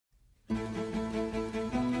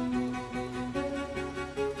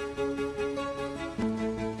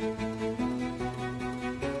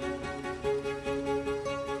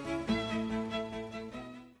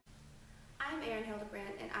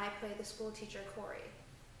school teacher, Corey.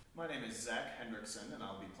 My name is Zach Hendrickson, and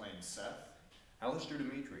I'll be playing Seth. Alistair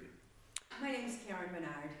Dimitri. My name is Karen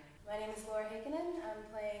Menard. My name is Laura Heikkinen. I'm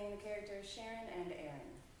playing the characters Sharon and Aaron.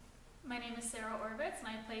 My name is Sarah Orvitz, and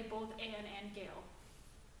I play both Anne and Gail.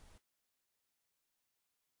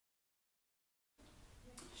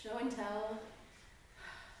 Show and tell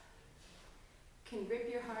can rip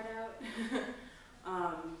your heart out.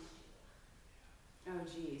 Oh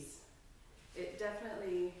geez. It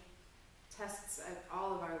definitely tests at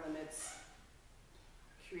all of our limits,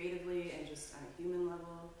 creatively and just on a human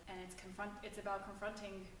level. And it's about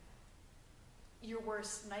confronting your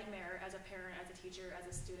worst nightmare as a parent, as a teacher, as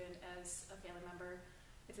a student, as a family member.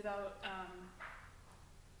 It's about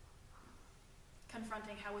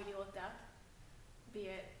confronting how we deal with death, be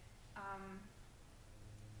it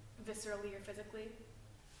viscerally or physically.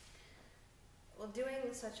 Well,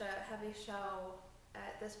 doing such a heavy show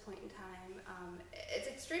at this point in time, it's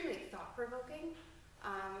extremely thought-provoking.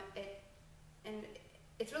 And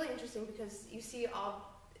it's really interesting because you see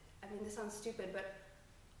I mean, this sounds stupid, but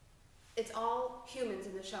it's all humans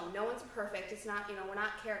in the show. No one's perfect. It's not, we're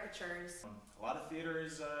not caricatures. A lot of theater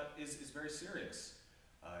is very serious.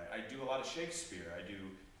 I do a lot of Shakespeare.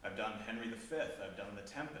 I've done Henry V. I've done The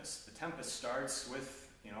Tempest. The Tempest starts with,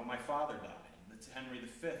 my father dying. It's Henry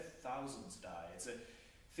V. Thousands die.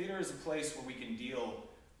 Theater is a place where we can deal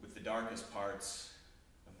with the darkest parts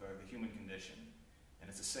of the human condition, and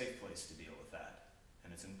it's a safe place to deal with that,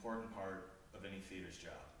 and it's an important part of any theater's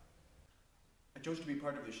job. I chose to be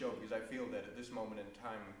part of the show because I feel that at this moment in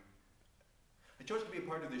time,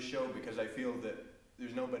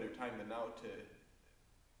 there's no better time than now to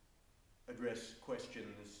address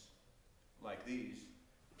questions like these.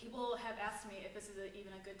 People have asked me if this is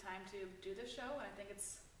even a good time to do this show, and I think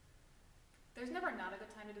there's never not a good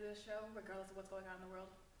time to do this show, regardless of what's going on in the world.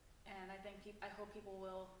 And I hope people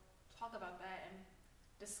will talk about that and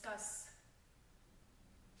discuss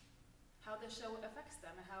how this show affects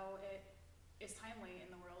them and how it is timely in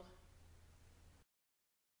the world.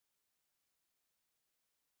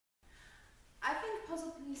 I think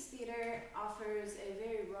puzzle piece theater offers a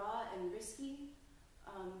very raw and risky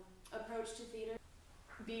approach to theater.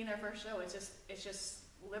 Being their first show, it's just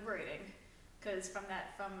liberating, because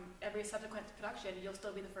from every subsequent production, you'll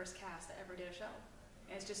still be the first cast that ever did a show.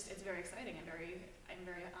 And it's very exciting, and I'm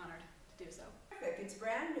very honored to do so. Perfect. It's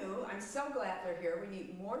brand new. I'm so glad they're here. We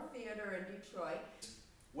need more theater in Detroit.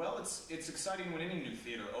 Well, it's exciting when any new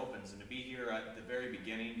theater opens, and to be here at the very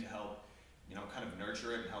beginning to help, kind of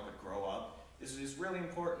nurture it and help it grow up is really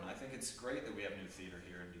important. I think it's great that we have new theater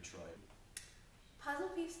here in Detroit. Puzzle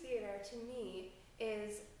Piece Theater, to me,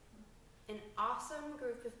 is an awesome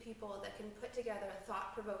group of people that can put together a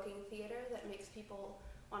thought-provoking theater that makes people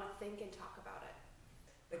want to think and talk about it.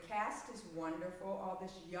 The cast is wonderful, all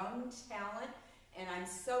this young talent, and I'm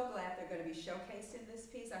so glad they're going to be showcased in this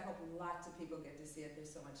piece. I hope lots of people get to see it.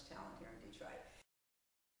 There's so much talent here in Detroit.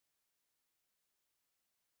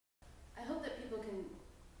 I hope that people can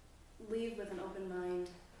leave with an open mind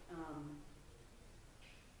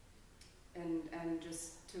and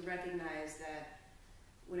just to recognize that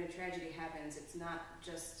when a tragedy happens, it's not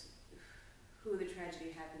just who the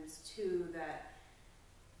tragedy happens to that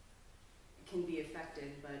can be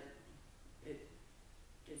affected, but it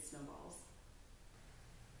snowballs.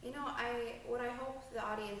 What I hope the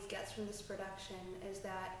audience gets from this production is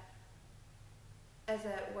that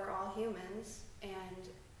we're all humans, and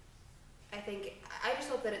I just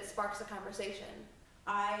hope that it sparks a conversation.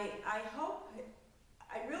 I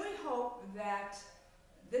really hope that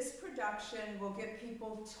this production will get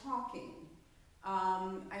people talking.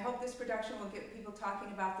 I hope this production will get people talking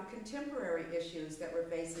about the contemporary issues that we're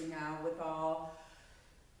facing now with all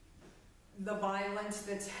the violence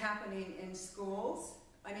that's happening in schools.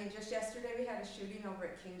 I mean, just yesterday we had a shooting over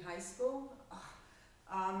at King High School,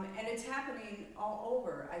 and it's happening all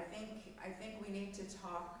over. I think we need to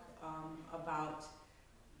talk about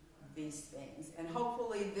these things, and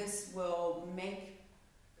hopefully this will make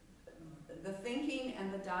the thinking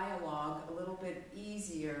and the dialogue a little bit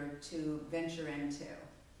easier to venture into.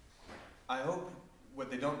 I hope what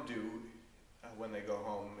they don't do when they go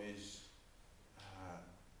home is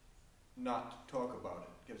not talk about it,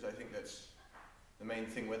 because I think that's the main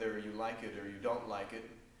thing, whether you like it or you don't like it.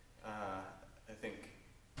 I think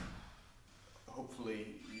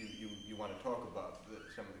hopefully you want to talk about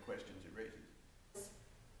some of the questions it raises.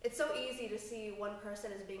 It's so easy to see one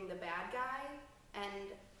person as being the bad guy, and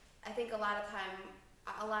I think a lot of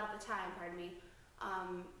the time,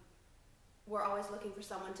 we're always looking for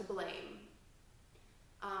someone to blame.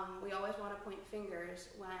 We always want to point fingers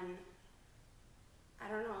when I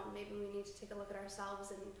don't know, maybe we need to take a look at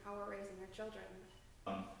ourselves and how we're raising our children.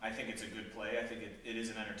 I think it's a good play. I think it is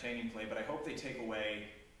an entertaining play, but I hope they take away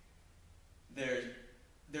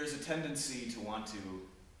there's a tendency to want to,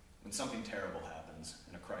 when something terrible happens,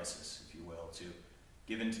 in a crisis, if you will, to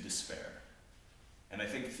give in to despair. And I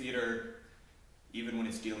think theater, even when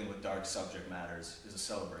it's dealing with dark subject matters, is a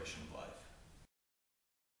celebration of life.